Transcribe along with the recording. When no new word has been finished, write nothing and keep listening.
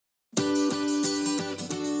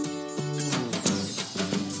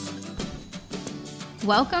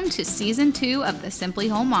Welcome to Season 2 of the Simply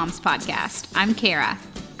Whole Moms podcast. I'm Kara.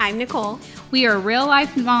 I'm Nicole. We are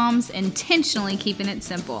real-life moms intentionally keeping it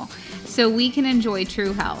simple so we can enjoy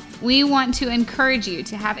true health. We want to encourage you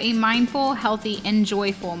to have a mindful, healthy, and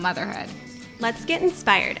joyful motherhood. Let's get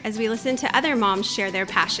inspired as we listen to other moms share their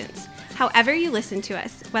passions. However you listen to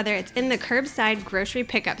us, whether it's in the curbside grocery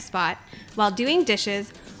pickup spot, while doing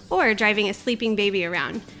dishes, or driving a sleeping baby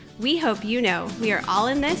around, we hope you know we are all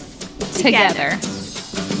in this together.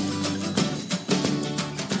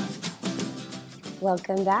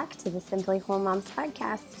 Welcome back to the Simply Whole Moms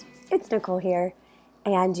podcast. It's Nicole here,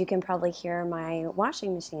 and you can probably hear my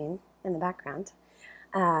washing machine in the background.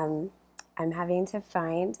 I'm having to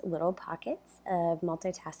find little pockets of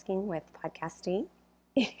multitasking with podcasting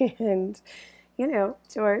and,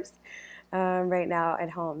 chores right now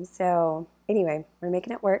at home. So anyway, we're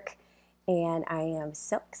making it work, and I am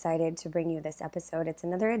so excited to bring you this episode. It's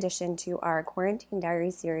another addition to our Quarantine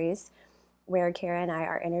Diaries series where Kara and I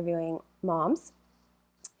are interviewing moms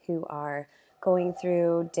who are going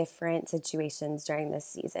through different situations during this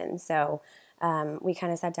season. So we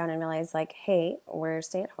kind of sat down and realized, hey, we're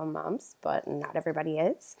stay-at-home moms, but not everybody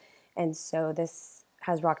is. And so this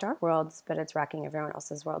has rocked our worlds, but it's rocking everyone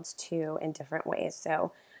else's worlds too in different ways.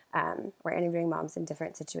 So we're interviewing moms in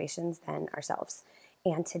different situations than ourselves.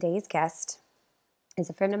 And today's guest is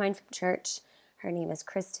a friend of mine from church. Her name is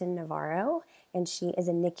Kristin Navarro, and she is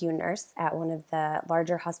a NICU nurse at one of the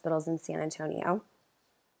larger hospitals in San Antonio.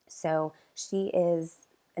 So she is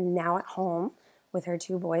now at home with her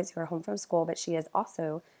two boys who are home from school, but she is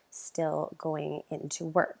also still going into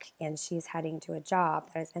work, and she's heading to a job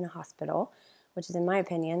that is in a hospital, which is, in my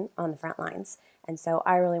opinion, on the front lines. And so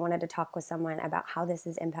I really wanted to talk with someone about how this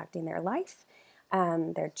is impacting their life,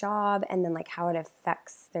 their job, and then how it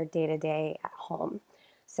affects their day-to-day at home.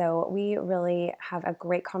 So we really have a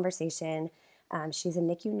great conversation. She's a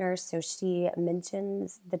NICU nurse, so she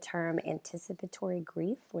mentions the term anticipatory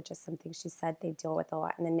grief, which is something she said they deal with a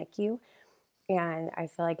lot in the NICU. And I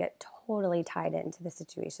feel like it totally tied into the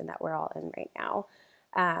situation that we're all in right now.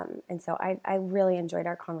 And so I really enjoyed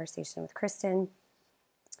our conversation with Kristin.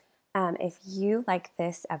 If you like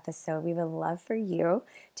this episode, we would love for you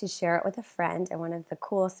to share it with a friend. And one of the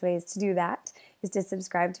coolest ways to do that is to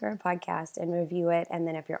subscribe to our podcast and review it. And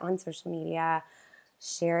then if you're on social media,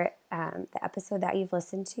 share it, the episode that you've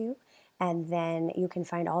listened to. And then you can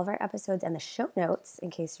find all of our episodes and the show notes in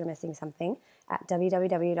case you're missing something at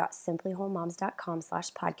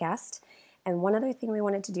www.simplywholemoms.com/podcast. And one other thing we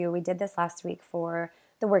wanted to do, we did this last week for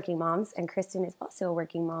the working moms, and Kristin is also a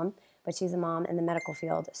working mom, but she's a mom in the medical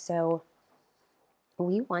field. So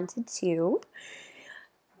we wanted to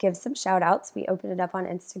give some shout outs. We opened it up on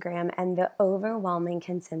Instagram, and the overwhelming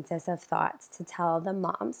consensus of thoughts to tell the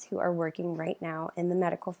moms who are working right now in the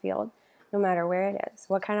medical field, no matter where it is,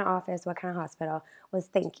 what kind of office, what kind of hospital, was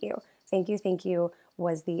thank you. Thank you, thank you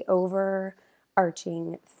was the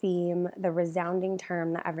overarching theme. The resounding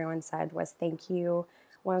term that everyone said was thank you.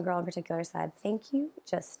 One girl in particular said, thank you,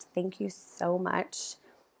 just thank you so much.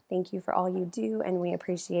 Thank you for all you do, and we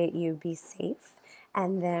appreciate you. Be safe.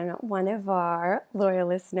 And then one of our loyal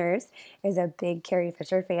listeners is a big Carrie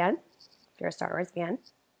Fisher fan, if you're a Star Wars fan.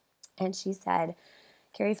 And she said,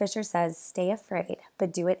 Carrie Fisher says, stay afraid,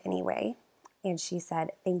 but do it anyway. And she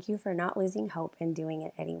said, thank you for not losing hope and doing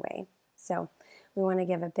it anyway. So we want to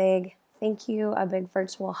give a big thank you, a big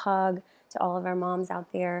virtual hug to all of our moms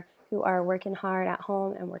out there who are working hard at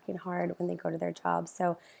home and working hard when they go to their jobs.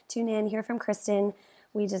 So tune in, hear from Kristin.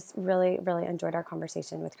 We just really, really enjoyed our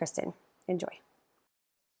conversation with Kristin. Enjoy.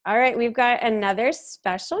 All right, we've got another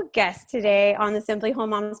special guest today on the Simply Whole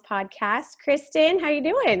Moms podcast. Kristin, how you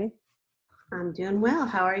doing? I'm doing well.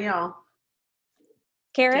 How are y'all?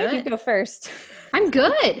 Kara, Good. you go first. I'm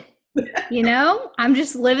good. I'm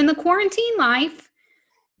just living the quarantine life,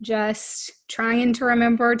 just trying to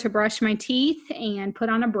remember to brush my teeth and put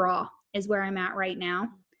on a bra is where I'm at right now.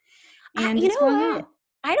 And you know what?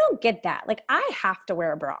 I don't get that. I have to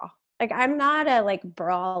wear a bra. I'm not a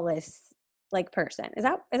braless person. Is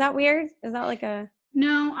that weird? Is that a...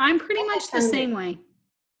 No, I'm pretty much the same way.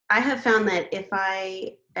 I have found that if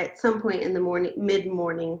I, at some point in the morning,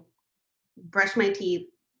 mid-morning, brush my teeth,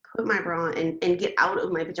 put my bra on, and get out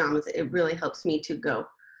of my pajamas, it really helps me to go,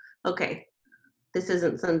 okay, this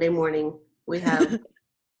isn't Sunday morning. We have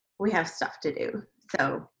stuff to do.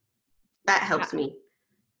 So that helps me.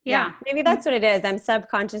 Yeah, maybe that's what it is. I'm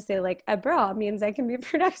subconsciously a bra means I can be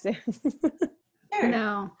productive. Sure.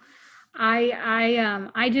 No,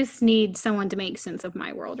 I just need someone to make sense of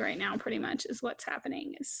my world right now. Pretty much is what's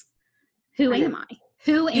happening. Is who am I?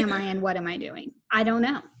 Who am I, and what am I doing? I don't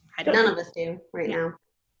know. None of us do right now.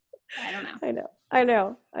 I don't know. I know. I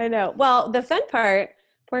know. Well, the fun part,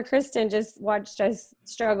 poor Kristin just watched us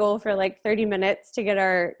struggle for like 30 minutes to get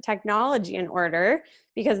our technology in order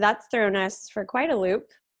because that's thrown us for quite a loop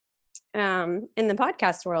in the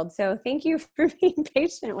podcast world. So thank you for being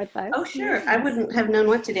patient with us. Oh, sure. I wouldn't have known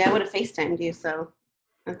what to do. I would have FaceTimed you, so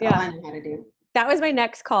that's all I know how to do. That was my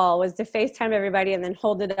next call, was to FaceTime everybody and then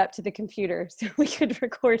hold it up to the computer so we could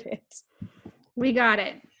record it. We got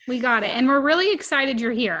it. And we're really excited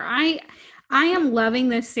you're here. I am loving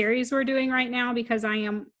this series we're doing right now because I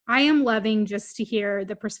am loving just to hear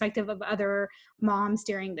the perspective of other moms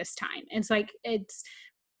during this time. It's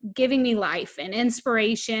giving me life and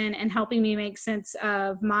inspiration and helping me make sense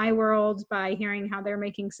of my world by hearing how they're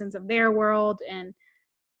making sense of their world. And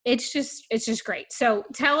it's just great. So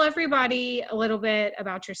tell everybody a little bit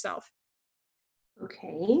about yourself.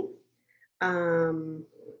 Okay.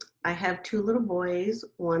 I have 2 little boys.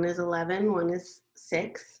 One is 11, one is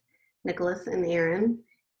 6, Nicholas and Aaron.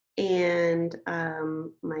 And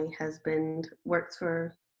my husband works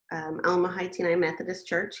for Alma Heights United Methodist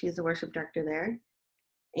Church. He's the worship director there.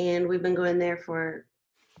 And we've been going there for,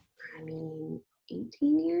 18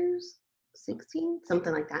 years, 16,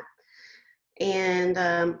 something like that. And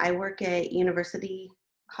I work at University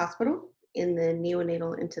Hospital in the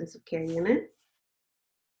neonatal intensive care unit.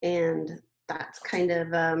 And that's kind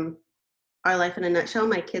of our life in a nutshell.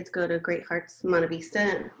 My kids go to Great Hearts Monte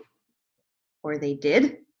Vista, or they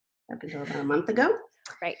did up until about a month ago.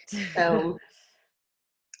 Right. So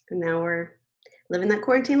now we're living that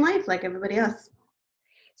quarantine life like everybody else.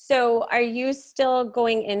 So are you still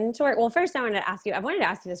going into work? Well, first I wanted to ask you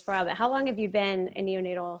this for a while, but how long have you been a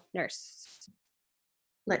neonatal nurse?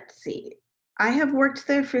 Let's see. I have worked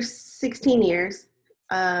there for 16 years.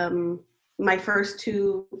 My first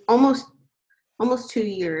almost 2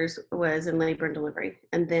 years was in labor and delivery,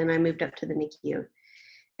 and then I moved up to the NICU.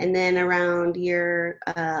 And then around year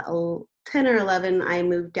 10 or 11, I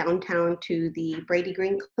moved downtown to the Brady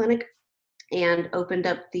Green Clinic and opened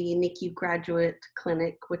up the NICU graduate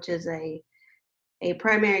clinic, which is a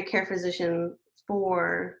primary care physician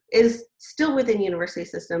is still within university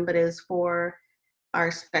system, but is for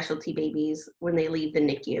our specialty babies when they leave the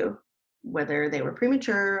NICU, whether they were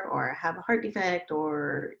premature or have a heart defect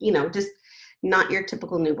or, just not your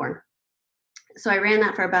typical newborn. So I ran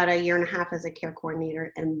that for about a year and a half as a care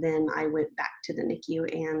coordinator, and then I went back to the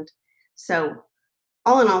NICU. And so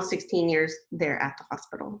all in all, 16 years there at the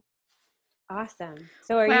hospital. Awesome.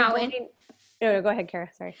 So are you going... No, go ahead, Kara.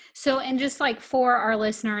 Sorry. So, and just like for our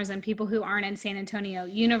listeners and people who aren't in San Antonio,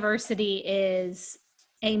 University is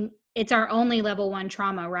it's our only level 1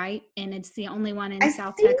 trauma, right? And it's the only one in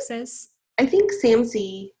South Texas. I think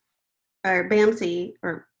SAMC or BAMC,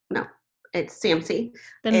 or no, it's SAMC.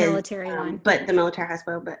 The military one. But the military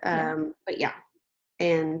hospital, but yeah.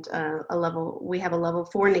 And we have a level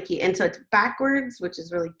 4 NICU. And so it's backwards, which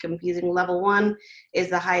is really confusing. Level 1 is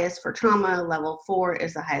the highest for trauma. Level 4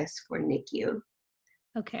 is the highest for NICU.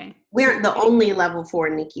 Okay. We aren't the only level 4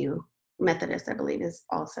 NICU. Methodist, I believe, is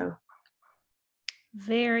also.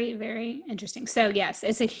 Very, very interesting. So yes,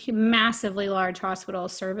 it's a massively large hospital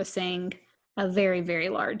servicing a very, very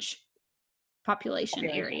large population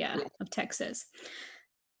area of Texas.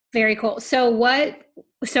 Very cool. So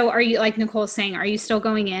are you, like Nicole was saying, are you still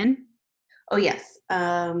going in? Oh, yes.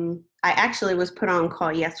 I actually was put on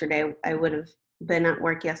call yesterday. I would have been at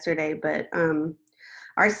work yesterday, but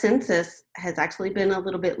our census has actually been a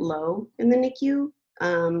little bit low in the NICU.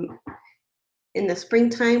 In the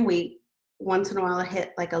springtime, we once in a while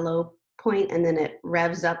hit like a low point, and then it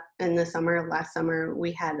revs up in the summer. Last summer,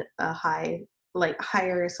 we had a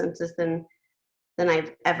higher census than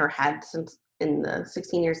I've ever had since in the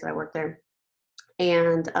 16 years that I worked there.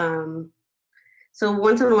 And so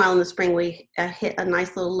once in a while in the spring, we hit a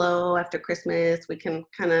nice little low after Christmas. We can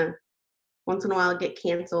kind of once in a while get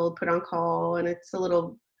canceled, put on call, and it's a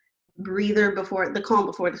little breather before the calm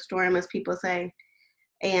before the storm, as people say.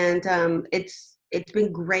 And it's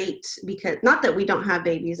been great because, not that we don't have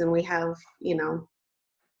babies and we have,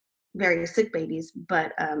 very sick babies,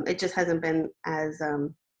 but it just hasn't been as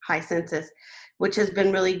high census, which has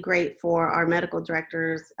been really great for our medical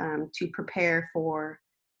directors to prepare for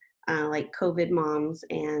like COVID moms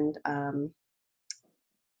and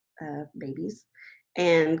babies,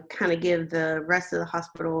 and kind of give the rest of the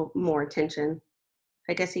hospital more attention,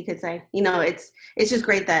 I guess you could say. It's just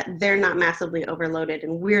great that they're not massively overloaded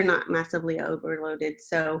and we're not massively overloaded.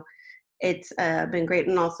 So it's been great.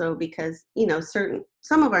 And also because,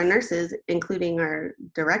 some of our nurses, including our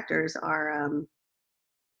directors, are,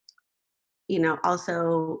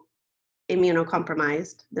 also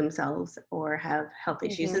immunocompromised themselves or have health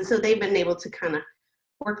issues. Mm-hmm. And so they've been able to kind of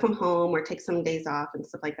work from home or take some days off and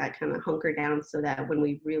stuff like that, kind of hunker down so that when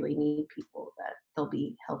we really need people, that they'll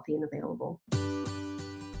be healthy and available.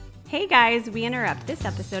 Hey guys, we interrupt this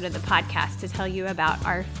episode of the podcast to tell you about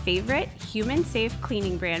our favorite human-safe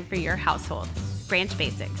cleaning brand for your household, Branch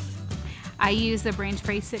Basics. I use the Branch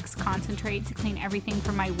Basics concentrate to clean everything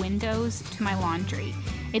from my windows to my laundry.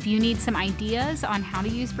 If you need some ideas on how to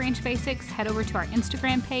use Branch Basics, head over to our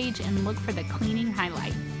Instagram page and look for the cleaning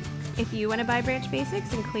highlight. If you want to buy Branch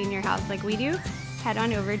Basics and clean your house like we do, head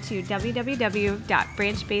on over to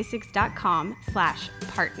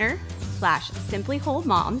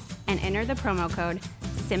www.branchbasics.com/partner/simplyholdmoms and enter the promo code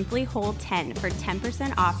simplyhold10 for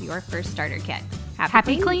 10% off your first starter kit.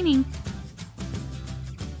 Happy cleaning.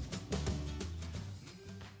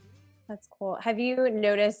 That's cool. Have you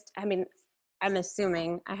noticed, I mean, I'm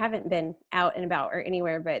assuming, I haven't been out and about or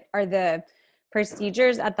anywhere, but are the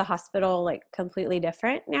procedures at the hospital like completely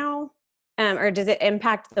different now? Or does it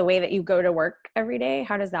impact the way that you go to work every day?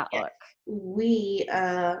 How does that look? We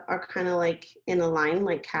are kind of like in a line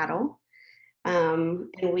like cattle. And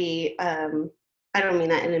we, I don't mean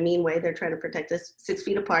that in a mean way. They're trying to protect us 6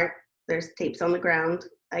 feet apart. There's tapes on the ground,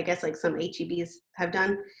 I guess like some HEBs have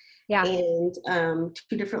done. Yeah. And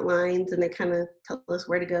 2 different lines, and they kind of tell us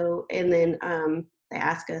where to go. And then they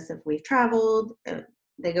ask us if we've traveled.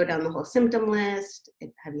 They go down the whole symptom list.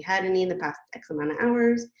 Have you had any in the past X amount of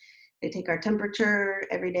hours? They take our temperature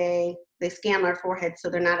every day. They scan our forehead so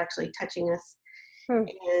they're not actually touching us.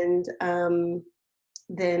 And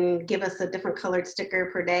then give us a different colored sticker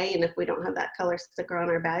per day. And if we don't have that color sticker on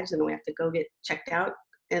our badge, then we have to go get checked out.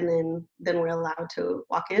 And then we're allowed to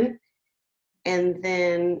walk in. And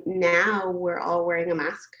then now we're all wearing a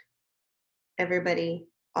mask, everybody,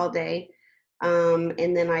 all day.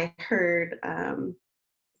 And then I heard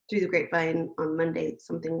through the grapevine on Monday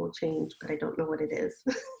something will change, but I don't know what it is.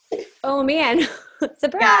 Oh man,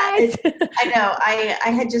 surprise! Yeah, I know. I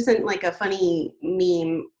had just sent like a funny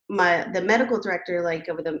meme. The medical director, like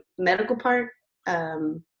over the medical part,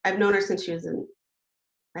 I've known her since she was in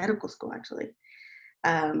medical school, actually.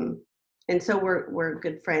 And so we're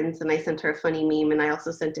good friends, and I sent her a funny meme, and I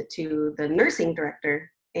also sent it to the nursing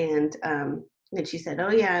director, and she said,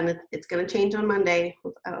 "Oh yeah, and it's going to change on Monday."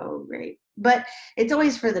 Oh great, but it's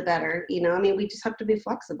always for the better, you know. I mean, we just have to be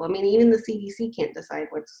flexible. I mean, even the CDC can't decide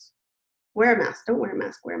wear a mask, don't wear a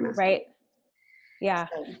mask, wear a mask. Right. Yeah.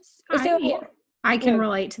 I can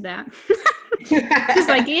relate to that. It's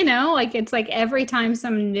like, you know, like it's like every time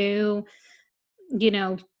some new, you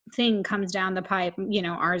know, thing comes down the pipe, you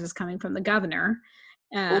know, ours is coming from the governor.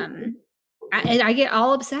 I get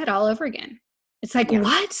all upset all over again. It's like,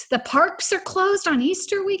 what? The parks are closed on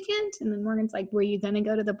Easter weekend? And then Morgan's like, were you going to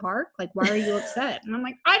go to the park? Like, why are you upset? And I'm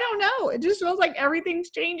like, I don't know. It just feels like everything's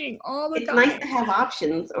changing all the time. It's nice to have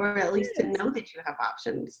options, or at least to know that you have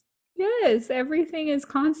options. Yes, everything is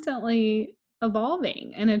constantly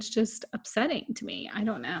evolving, and it's just upsetting to me. I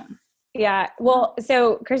don't know. Yeah. Well,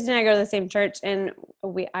 so Kristin and I go to the same church, and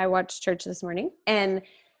I watched church this morning, and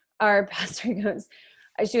our pastor goes,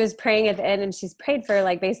 she was praying at the end, and she's prayed for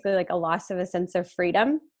like basically like a loss of a sense of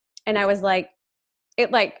freedom. And I was like,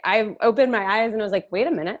 I opened my eyes and I was like, wait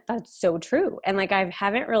a minute, that's so true. And like, I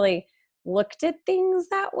haven't really looked at things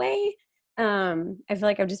that way. I feel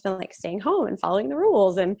like I've just been like staying home and following the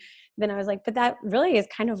rules. And then I was like, but that really is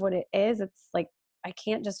kind of what it is. It's like, I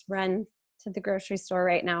can't just run to the grocery store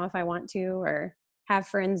right now if I want to, or have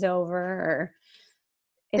friends over, or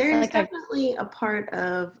there's like definitely a part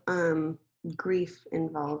of grief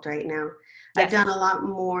involved right now. Yes. I've done a lot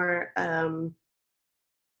more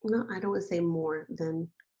no, I don't want to say more than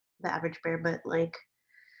the average bear, but like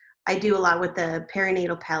I do a lot with the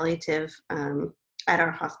perinatal palliative at our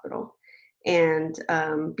hospital, and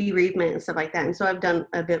bereavement and stuff like that. And so I've done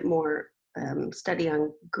a bit more study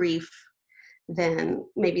on grief than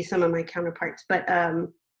maybe some of my counterparts, but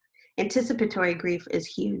anticipatory grief is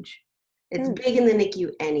huge. It's big in the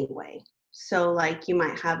NICU anyway. So like you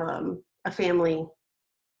might have a family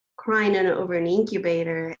crying over an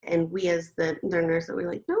incubator, and we as the nurse, we're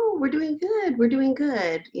like, no, we're doing good.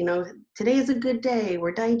 You know, today is a good day.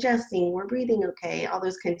 We're digesting, we're breathing okay, all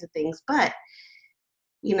those kinds of things. But,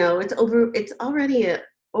 you know, it's already a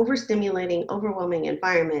overstimulating, overwhelming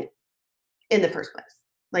environment in the first place.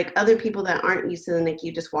 Like other people that aren't used to the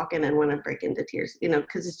NICU just walk in and want to break into tears, you know,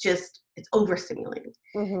 because it's overstimulating.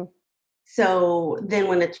 Mm-hmm. So then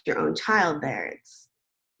when it's your own child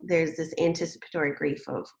there's this anticipatory grief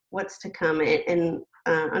of what's to come. And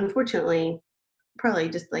unfortunately, probably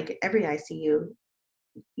just like every ICU,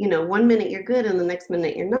 you know, one minute you're good and the next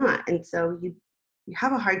minute you're not. And so you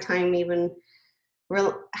have a hard time even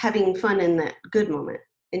having fun in that good moment.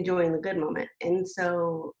 enjoying the good moment. And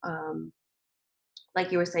so,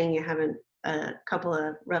 like you were saying, you're having a couple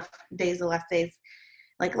of rough days, the last days.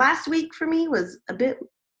 Like last week for me was a bit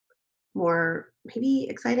more maybe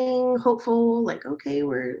exciting, hopeful, like, okay,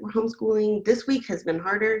 we're homeschooling. This week has been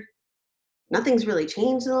harder. Nothing's really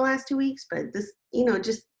changed in the last 2 weeks, but this,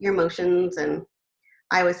 just your emotions. And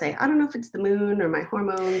I always say, I don't know if it's the moon or my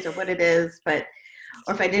hormones or what it is, or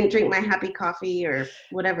if I didn't drink my happy coffee or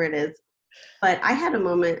whatever it is. But I had a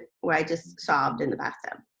moment where I just sobbed in the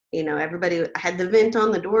bathtub. Everybody had the vent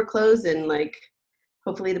on, the door closed, and like,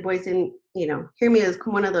 hopefully the boys didn't, hear me as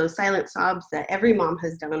one of those silent sobs that every mom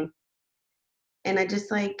has done. And I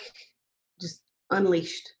just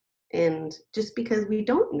unleashed. And just because we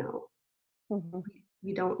don't know,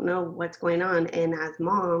 we don't know what's going on. And as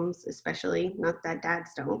moms, especially, not that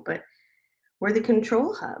dads don't, but we're the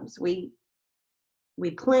control hubs. We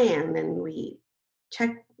plan and we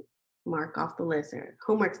check mark off the list, or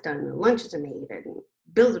homework's done, and lunches are made, and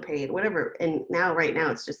bills are paid, whatever. And right now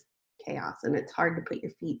it's just chaos, and it's hard to put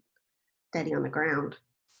your feet steady on the ground.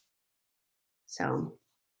 So.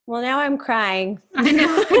 Well, now I'm crying. I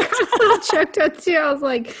know. I got a little choked up too. I was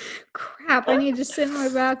like, crap, I need to sit in my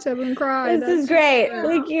bathtub and cry. This is great.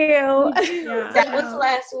 Thank you. Yeah, that was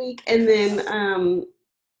last week. And then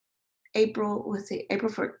April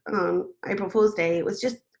Fool's Day. It was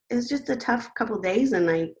just a tough couple of days, and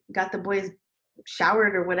I got the boys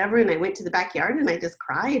showered or whatever, and I went to the backyard and I just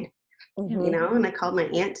cried. And I called my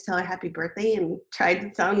aunt to tell her happy birthday and tried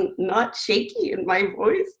to sound not shaky in my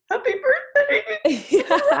voice. Happy birthday.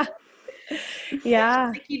 Yeah.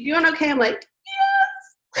 Like, you doing okay? I'm like,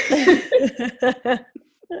 yes.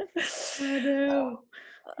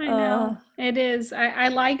 I know. It is. I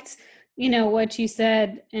liked, what you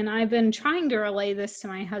said, and I've been trying to relay this to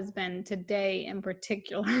my husband today in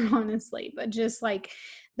particular, honestly, but just like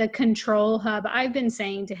the control hub. I've been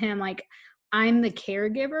saying to him, like, I'm the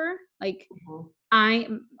caregiver. Like,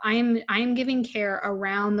 I'm giving care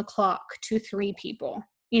around the clock to 3 people,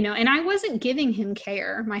 and I wasn't giving him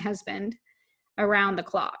care, my husband, around the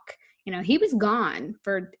clock. He was gone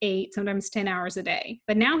for 8, sometimes 10 hours a day,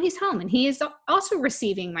 but now he's home and he is also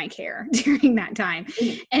receiving my care during that time.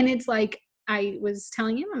 And it's like, I was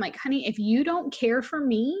telling him, I'm like, honey, if you don't care for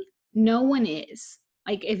me, no one is.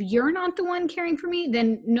 Like, if you're not the one caring for me,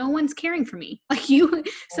 then no one's caring for me. Like,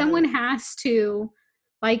 someone has to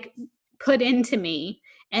like put into me.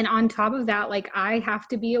 And on top of that, like, I have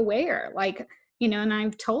to be aware, like, and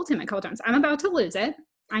I've told him a couple times, I'm about to lose it.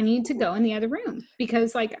 I need to go in the other room,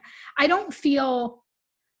 because like, I don't feel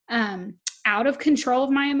out of control of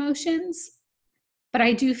my emotions, but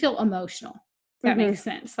I do feel emotional. That makes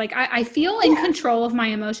sense. Like, I feel in control of my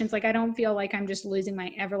emotions. Like, I don't feel like I'm just losing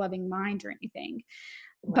my ever loving mind or anything,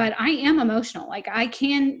 but I am emotional. Like, I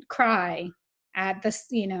can cry at this,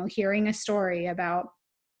 hearing a story about,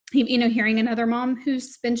 hearing another mom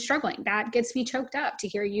who's been struggling. That gets me choked up to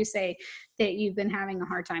hear you say that you've been having a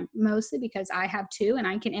hard time, mostly because I have too. And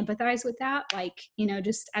I can empathize with that. Like,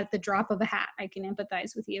 just at the drop of a hat, I can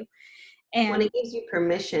empathize with you. And when it gives you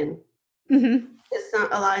permission, it's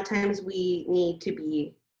not, a lot of times we need to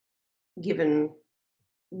be given,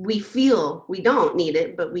 we feel we don't need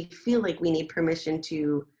it, but we feel like we need permission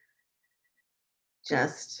to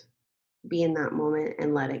just be in that moment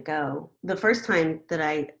and let it go. The first time that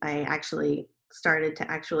I actually started to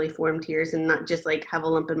actually form tears and not just like have a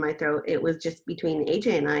lump in my throat, it was just between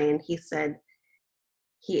AJ and I. And he said,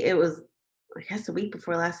 it was, I guess, a week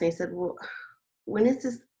before last, and he said, well, when is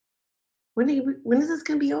this going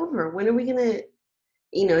to be over? When are we going to,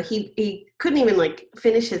 he couldn't even like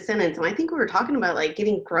finish his sentence. And I think we were talking about like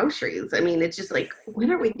getting groceries. I mean, it's just like,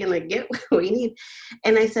 when are we going to get what we need?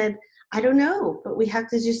 And I said, I don't know, but we have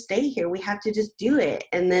to just stay here. We have to just do it.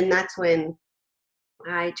 And then that's when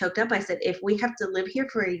I choked up. I said, if we have to live here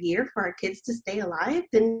for a year for our kids to stay alive,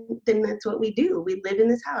 then that's what we do. We live in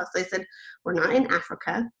this house. I said, we're not in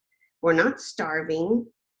Africa. We're not starving.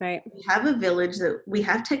 Right. We have a village, that we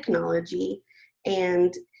have technology.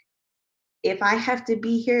 And if I have to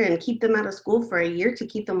be here and keep them out of school for a year to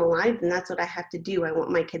keep them alive, then that's what I have to do. I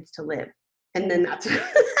want my kids to live. And then that's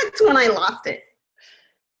when I lost it.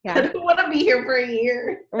 Yeah. I don't want to be here for a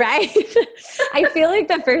year. Right. I feel like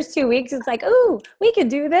the first 2 weeks, it's like, ooh, we could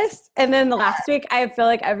do this. And then the last week, I feel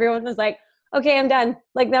like everyone was like, okay, I'm done.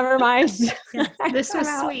 Like, never mind. Yeah, this was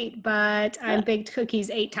sweet, but I baked cookies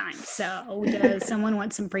 8 times. So does someone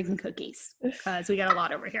want some freaking cookies? Because we got a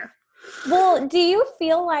lot over here. Well, do you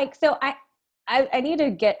feel like, so I need to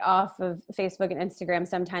get off of Facebook and Instagram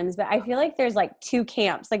sometimes, but I feel like there's like 2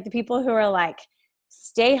 camps, like the people who are like,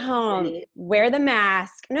 stay home, wear the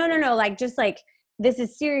mask. No. Like, just like, this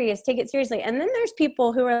is serious, take it seriously. And then there's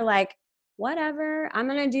people who are like, whatever, I'm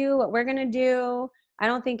going to do what we're going to do. I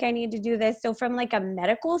don't think I need to do this. So from like a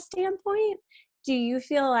medical standpoint, do you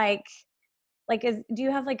feel like do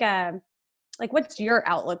you have like what's your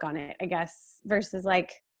outlook on it, I guess, versus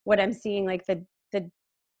like what I'm seeing like the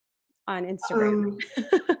on Instagram?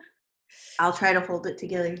 I'll try to hold it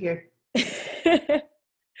together here.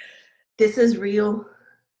 This is real.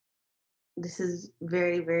 This is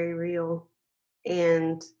very, very real.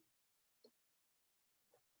 And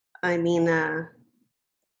I mean,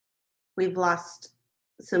 we've lost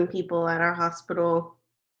some people at our hospital,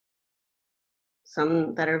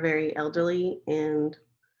 some that are very elderly, and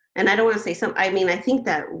I don't want to say some, I mean, I think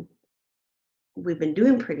that we've been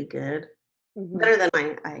doing pretty good, better than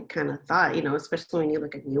I kind of thought, especially when you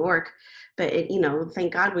look at New York. But,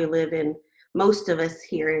 thank God we live in, most of us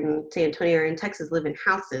here in San Antonio or in Texas live in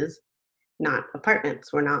houses, not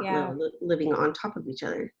apartments. We're not living on top of each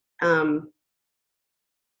other.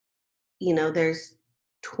 There's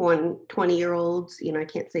 20-year-olds, I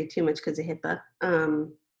can't say too much because of HIPAA,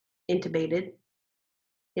 intubated.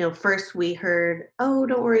 First we heard, oh,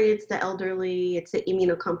 don't worry, it's the elderly, it's the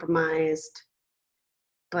immunocompromised.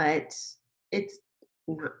 But it's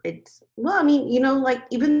not, well, I mean, like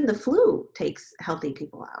even the flu takes healthy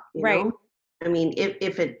people out, you know? I mean,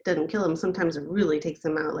 if it doesn't kill them, sometimes it really takes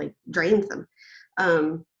them out, like drains them.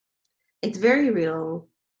 It's very real.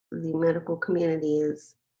 The medical community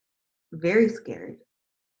is very scared.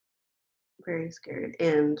 Very scared.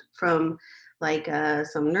 And from like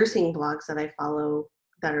some nursing blogs that I follow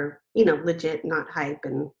that are, legit, not hype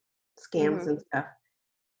and scams and stuff,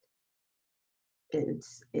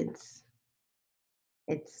 it's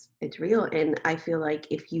real. And I feel like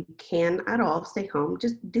if you can at all stay home,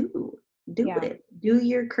 just do it. Do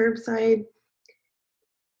your curbside.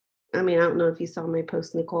 I mean, I don't know if you saw my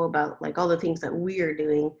post, Nicole, about like all the things that we're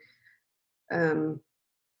doing. And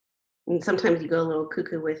sometimes you go a little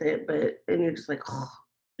cuckoo with it, and you're just like, oh.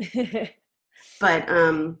 But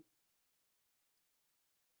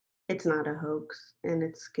it's not a hoax and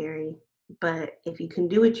it's scary. But if you can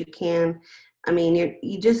do it, you can. I mean,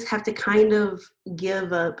 you just have to kind of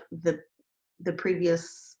give up the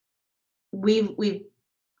previous.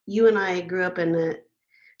 You and I grew up in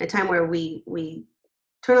a time where we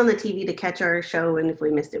turn on the TV to catch our show, and if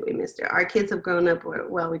we missed it, we missed it. Our kids have grown up where,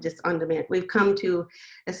 well, we just on demand. We've come to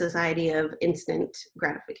a society of instant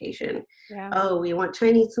gratification. Yeah. Oh, we want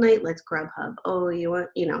Chinese tonight? Let's Grubhub. Oh, you want,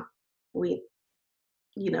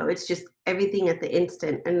 it's just everything at the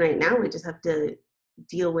instant. And right now we just have to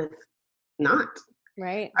deal with not.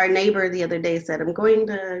 Right. Our neighbor the other day said, I'm going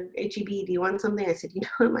to H-E-B. Do you want something? I said, you know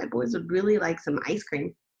what? My boys would really like some ice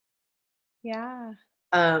cream. Yeah.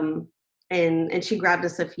 And she grabbed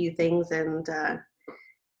us a few things, and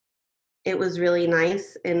it was really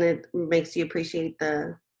nice, and it makes you appreciate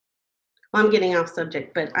I'm getting off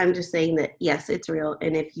subject, but I'm just saying that, yes, it's real.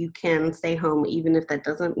 And if you can stay home, even if that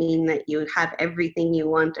doesn't mean that you have everything you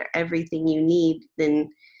want or everything you need, then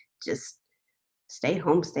just stay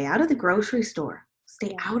home. Stay out of the grocery store.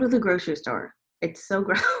 Stay out of the grocery store. It's so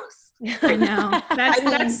gross. I know.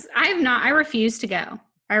 I refuse to go.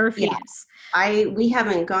 I refuse. Yeah. We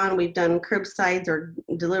haven't gone. We've done curbsides or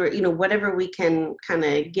delivery, whatever we can kind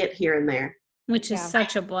of get here and there. Which is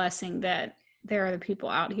such a blessing that there are the people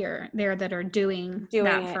out there that are doing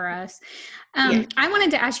that for us. I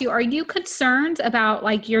wanted to ask you, are you concerned about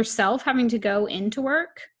like yourself having to go into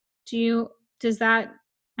work? To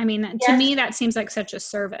me, that seems like such a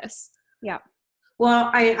service. Yeah.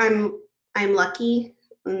 Well, I'm lucky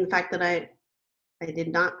in the fact that I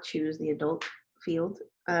did not choose the adult field,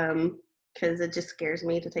 because it just scares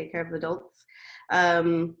me to take care of adults.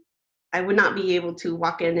 I would not be able to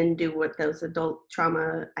walk in and do what those adult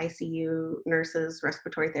trauma ICU nurses,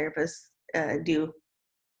 respiratory therapists do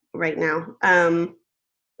right now.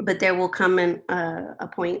 But there will come in a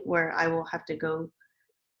point where I will have to go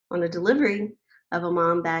on a delivery of a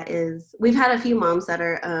mom we've had a few moms that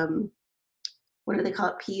are, what do they call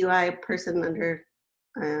it? PUI, person under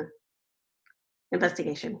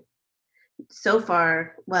investigation. So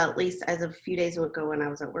far, well, at least as of a few days ago when I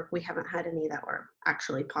was at work, we haven't had any that were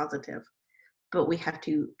actually positive, but we have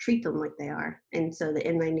to treat them like they are. And so the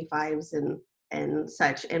N95s and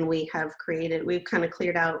such, and we've kind of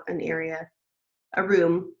cleared out an area, a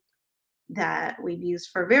room that we've used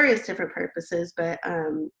for various different purposes, but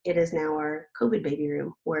it is now our COVID baby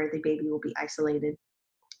room where the baby will be isolated.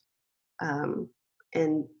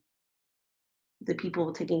 And the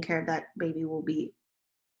people taking care of that baby will be,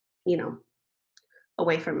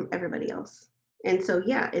 away from everybody else. And so,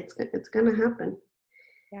 yeah, it's going to happen.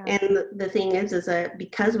 Yeah. And the thing is that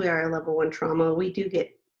because we are a level 1 trauma, we do get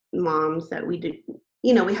moms that we do,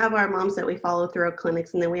 we have our moms that we follow through our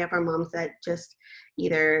clinics, and then we have our moms that just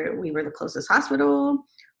either we were the closest hospital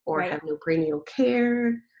or Right. have no prenatal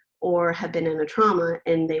care or have been in a trauma,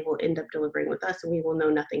 and they will end up delivering with us, and we will know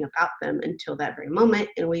nothing about them until that very moment.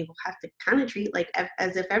 And we will have to kind of treat like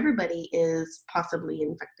as if everybody is possibly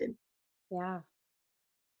infected. Yeah.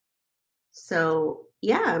 So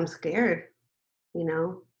yeah, I'm scared, you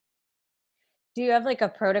know. Do you have like a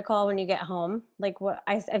protocol when you get home? Like what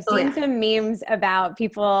I've Oh seen yeah. some memes about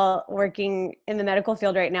people working in the medical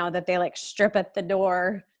field right now that they like strip at the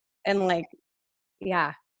door and like,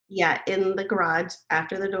 yeah. Yeah, in the garage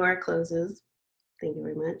after the door closes. Thank you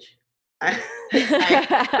very much.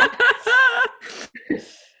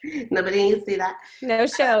 Nobody needs to see that. No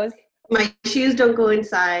shows. My shoes don't go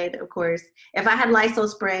inside, of course. If I had Lysol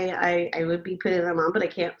spray, I would be putting them on, but I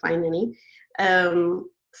can't find any. So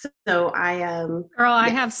Girl, I yeah.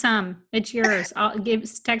 have some. It's yours.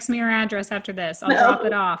 Text me your address after this. I'll No. drop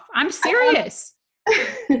it off. I'm serious.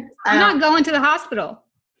 I'm not going to the hospital.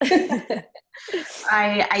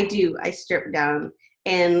 I do. I strip down,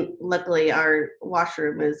 and luckily our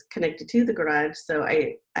washroom is connected to the garage. So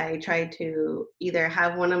I try to either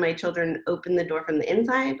have one of my children open the door from the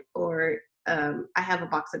inside, or I have a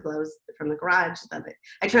box of gloves from the garage that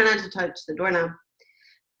I try not to touch the doorknob.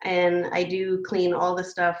 And I do clean all the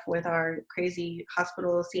stuff with our crazy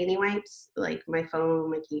hospital CNE wipes, like my phone,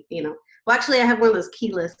 my key, Well, actually, I have one of those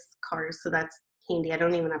keyless cars, so that's handy. I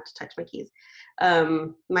don't even have to touch my keys.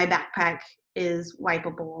 My backpack is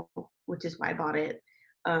wipeable, which is why I bought it.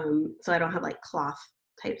 So I don't have like cloth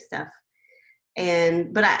type stuff.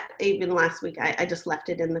 But even last week, I just left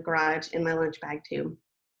it in the garage in my lunch bag too.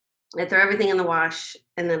 I throw everything in the wash,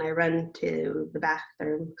 and then I run to the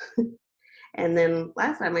bathroom. And then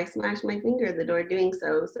last time I smashed my finger at the door doing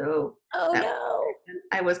so. So Oh no.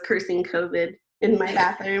 I was cursing COVID in my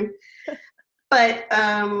bathroom. But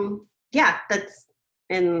yeah,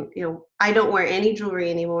 I don't wear any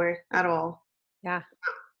jewelry anymore at all. Yeah.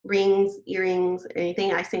 Rings, earrings,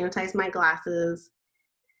 anything. I sanitize my glasses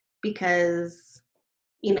because,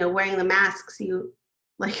 wearing the masks,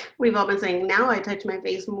 we've all been saying, now I touch my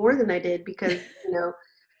face more than I did because,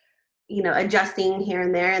 adjusting here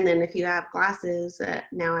and there. And then if you have glasses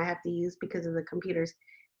now I have to use because of the computers,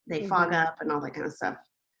 they fog up and all that kind of stuff.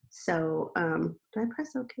 So do I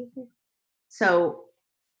press okay here? So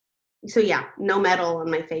yeah, no metal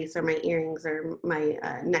on my face or my earrings or my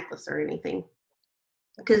necklace or anything,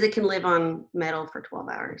 because it can live on metal for 12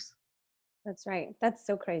 hours. That's right. That's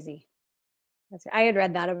so crazy. I had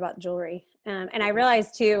read that about jewelry. And I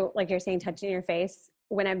realized too, like you're saying, touching your face,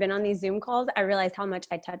 when I've been on these Zoom calls, I realize how much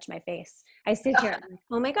I touch my face. I sit here, I'm like,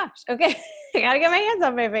 oh my gosh, okay, I gotta get my hands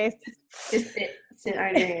on my face. Just sit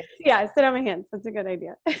on your hands. Yeah, sit on my hands. That's a good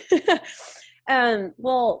idea.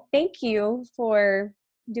 Well, thank you for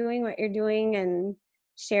doing what you're doing and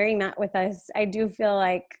sharing that with us. I do feel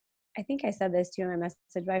like, I think I said this too in my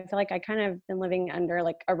message, but I feel like I kind of been living under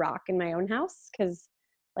like a rock in my own house because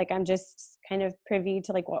like I'm just kind of privy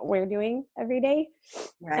to like what we're doing every day.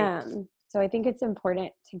 Right. So I think it's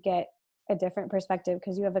important to get a different perspective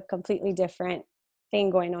because you have a completely different thing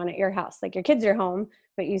going on at your house. Like your kids are home,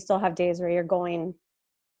 but you still have days where you're going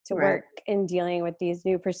to work and dealing with these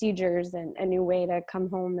new procedures and a new way to come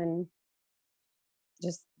home and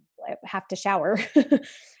just have to shower.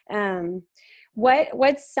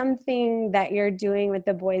 What's something that you're doing with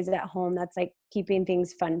the boys at home that's like keeping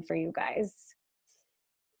things fun for you guys?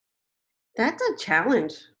 That's a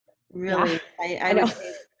challenge, really. Yeah, I would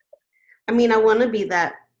say, I want to be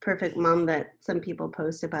that perfect mom that some people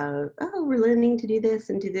post about, oh, we're learning to do this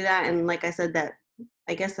and to do that. And like I said,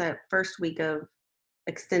 I guess that first week of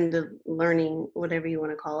extended learning, whatever you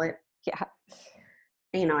want to call it. Yeah.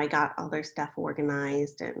 I got all their stuff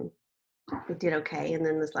organized and it did okay. And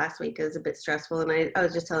then this last week is a bit stressful. And I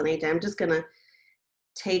was just telling AJ, I'm just going to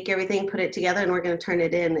take everything, put it together, and we're going to turn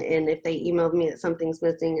it in. And if they emailed me that something's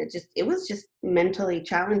missing, it was just mentally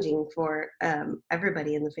challenging for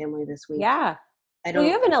everybody in the family this week. Yeah. Well,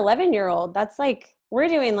 you have an 11-year-old. That's like, we're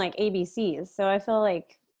doing like ABCs. So I feel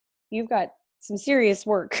like you've got some serious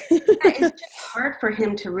work. It's just hard for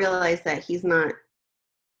him to realize that he's not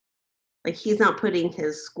putting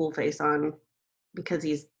his school face on because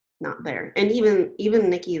he's not there. And even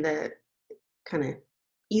Nikki, the kind of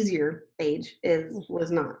easier age,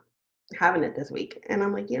 was not having it this week. And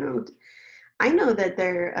I'm like, I know that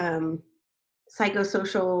their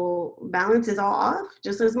psychosocial balance is all off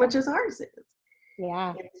just as much as ours is.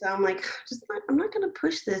 Yeah. And so I'm like, I'm not going to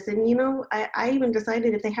push this. And I even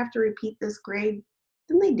decided if they have to repeat this grade,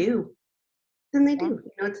 then they do. then they do.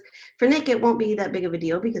 It's for Nick, it won't be that big of a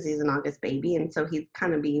deal because he's an August baby, and so he'd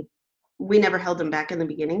kind of be. We never held him back in the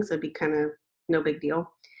beginning, so it'd be kind of no big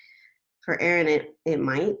deal. For Aaron, it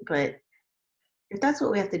might, but if that's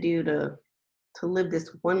what we have to do to live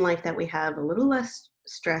this one life that we have a little less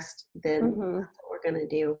stressed, then that's what we're gonna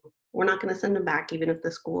do. We're not gonna send him back even if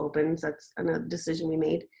the school opens. That's another decision we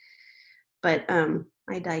made. But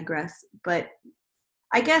I digress. But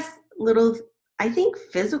I guess I think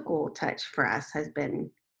physical touch for us has been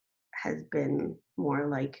more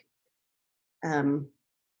like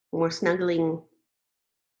more snuggling,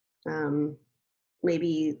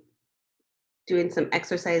 maybe doing some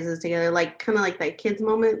exercises together, like kind of like that kids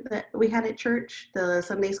moment that we had at church, the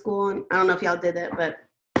Sunday school. And I don't know if y'all did that, but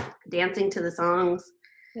dancing to the songs.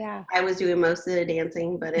 Yeah. I was doing most of the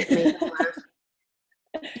dancing, but it made them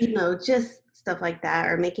laugh. Just stuff like that,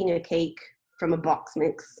 or making a cake from a box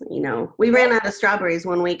mix. We ran out of strawberries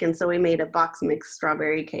one week, and so we made a box mix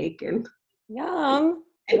strawberry cake. And yum.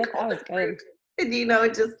 I bet that was good. And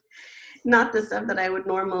just not the stuff that I would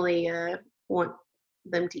normally want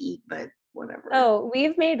them to eat, but whatever. Oh,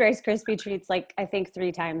 we've made Rice Krispie treats like I think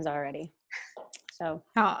 3 times already. So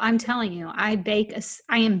I'm telling you, I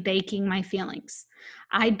am baking my feelings.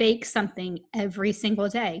 I bake something every single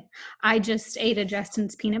day. I just ate a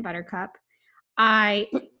Justin's peanut butter cup. I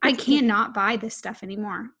cannot buy this stuff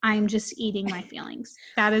anymore. I'm just eating my feelings.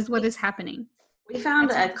 That is what is happening. We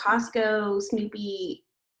found a Costco Snoopy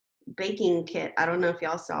baking kit. I don't know if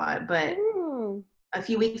y'all saw it, but a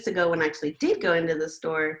few weeks ago when I actually did go into the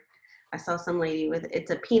store, I saw some lady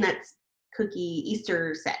it's a peanuts cookie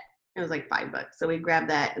Easter set. It was like $5. So we grabbed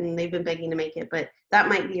that, and they've been begging to make it, but that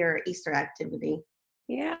might be our Easter activity.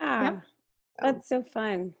 Yeah. Yep. That's so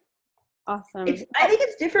fun. Awesome. I think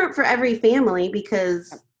it's different for every family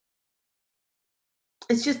because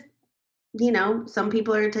it's just, some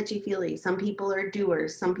people are touchy-feely, some people are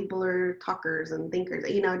doers, some people are talkers and thinkers,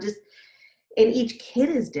 and each kid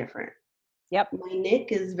is different. Yep. My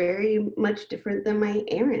Nick is very much different than my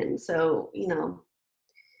Aaron. So,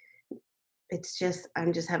 it's just,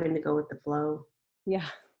 I'm just having to go with the flow. Yeah.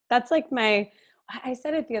 That's like I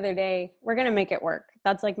said it the other day, we're going to make it work.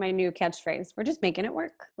 That's like my new catchphrase. We're just making it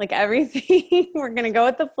work. Like everything, we're going to go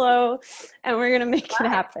with the flow and we're going to make it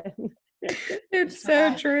happen. It's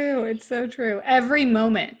so true. It's so true. Every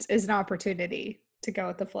moment is an opportunity to go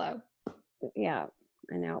with the flow. Yeah,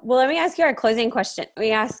 I know. Well, let me ask you our closing question.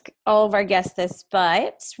 We ask all of our guests this,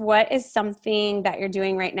 but what is something that you're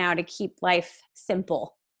doing right now to keep life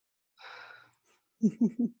simple?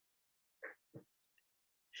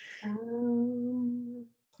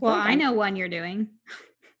 Well, I know one you're doing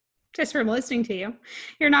just from listening to you.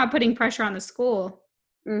 You're not putting pressure on the school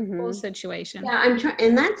situation. Yeah, I'm trying,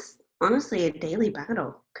 and that's honestly a daily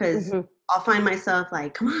battle because I'll find myself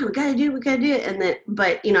like, come on, we gotta do it. And then,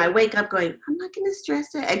 but I wake up going, I'm not gonna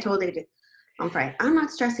stress it. I told AJ on Friday, I'm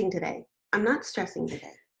not stressing today. I'm not stressing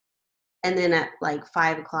today. And then at like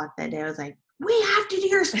 5 o'clock that day, I was like, we have to do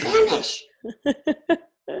your Spanish.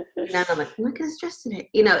 And I'm like, I'm not gonna stress today.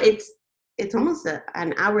 It's almost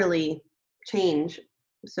an hourly change.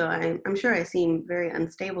 So I'm sure I seem very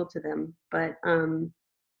unstable to them, but I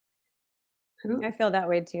feel that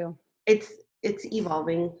way too. It's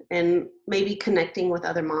evolving and maybe connecting with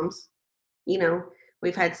other moms.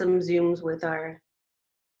 We've had some Zooms with our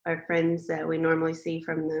friends that we normally see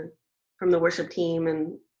from the worship team,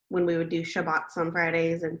 and when we would do Shabbats on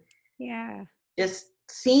Fridays, and just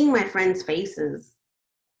seeing my friends' faces,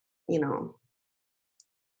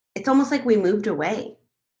 it's almost like we moved away.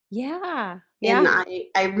 Yeah. And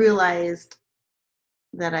I realized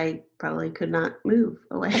that I probably could not move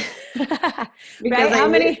away because I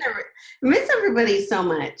miss everybody so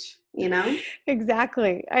much,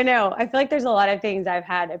 Exactly. I know. I feel like there's a lot of things I've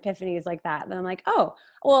had epiphanies like that. And I'm like, oh,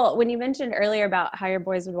 well, when you mentioned earlier about how your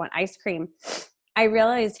boys would want ice cream, I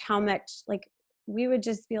realized how much like we would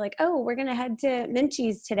just be like, oh, we're going to head to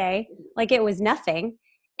Minchie's today. Like it was nothing.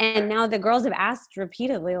 And now the girls have asked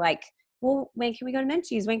repeatedly, like, well, when can we go to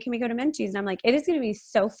Minchie's? When can we go to Minchie's? And I'm like, it is going to be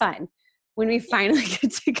so fun when we finally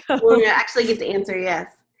get to go. When we actually get to answer yes.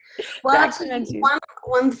 Well, actually,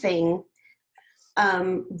 one thing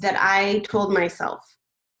that I told myself,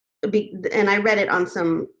 and I read it on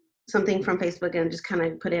something from Facebook and just kind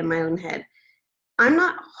of put it in my own head. I'm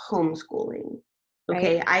not homeschooling.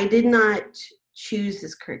 Okay. Right. I did not choose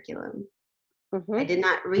this curriculum. I did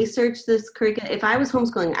not research this curriculum. If I was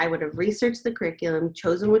homeschooling, I would have researched the curriculum,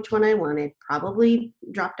 chosen which one I wanted, probably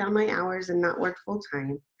dropped down my hours and not worked full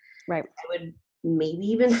time. Right. I would maybe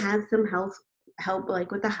even have some help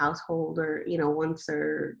like with the household or, once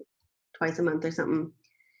or twice a month or something.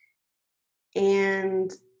 And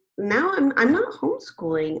now I'm not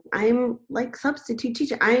homeschooling. I'm like substitute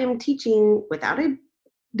teaching. I am teaching without a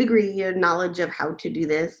degree or knowledge of how to do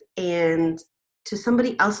this, and to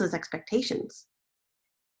somebody else's expectations.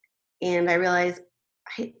 And I realized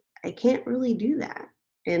I can't really do that.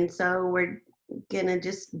 And so we're gonna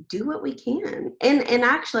just do what we can. And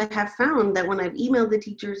actually I have found that when I've emailed the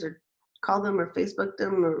teachers or called them or Facebooked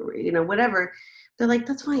them or whatever, they're like,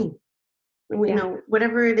 that's fine.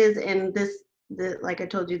 Whatever it is. And like I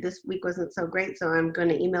told you, this week wasn't so great, so I'm going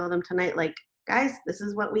to email them tonight, like, guys, this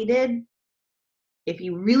is what we did. If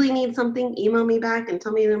you really need something, email me back and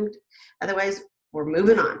tell me them. Otherwise, we're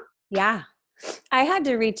moving on. Yeah. I had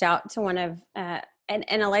to reach out to one of, and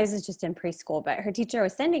Eliza's just in preschool, but her teacher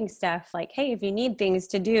was sending stuff like, hey, if you need things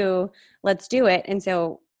to do, let's do it. And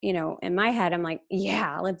so, in my head, I'm like,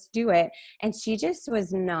 yeah, let's do it. And she just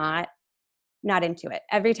was not into it.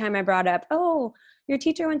 Every time I brought up, oh, your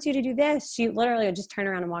teacher wants you to do this, she literally would just turn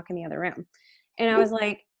around and walk in the other room. And I was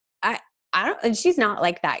like, I don't, and she's not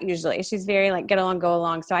like that usually. She's very like, get along, go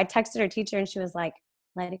along. So I texted her teacher and she was like,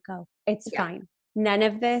 let it go. It's fine. None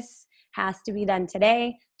of this has to be done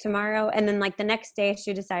today, tomorrow. And then like the next day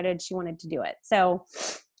she decided she wanted to do it. So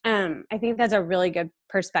I think that's a really good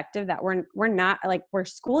perspective that we're not like, we're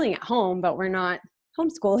schooling at home, but we're not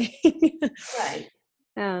homeschooling. Right.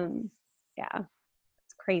 Yeah,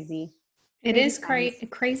 it's crazy. It is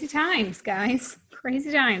crazy times, guys.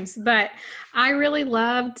 Crazy times. But I really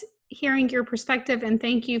loved hearing your perspective, and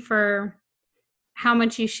thank you for how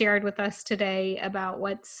much you shared with us today about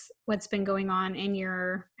what's been going on in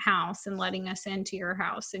your house and letting us into your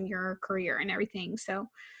house and your career and everything. So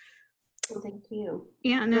well, thank you.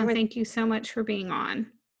 Yeah, no, thank you so much for being on.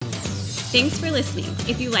 Thanks for listening.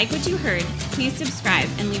 If you like what you heard, please subscribe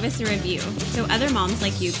and leave us a review so other moms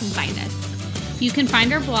like you can find us. You can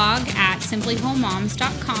find our blog at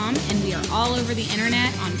simplywholemoms.com, and we are all over the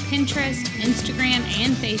internet on Pinterest, Instagram,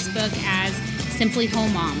 and Facebook as Simply Whole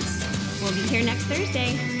Moms. We'll be here next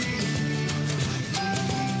Thursday.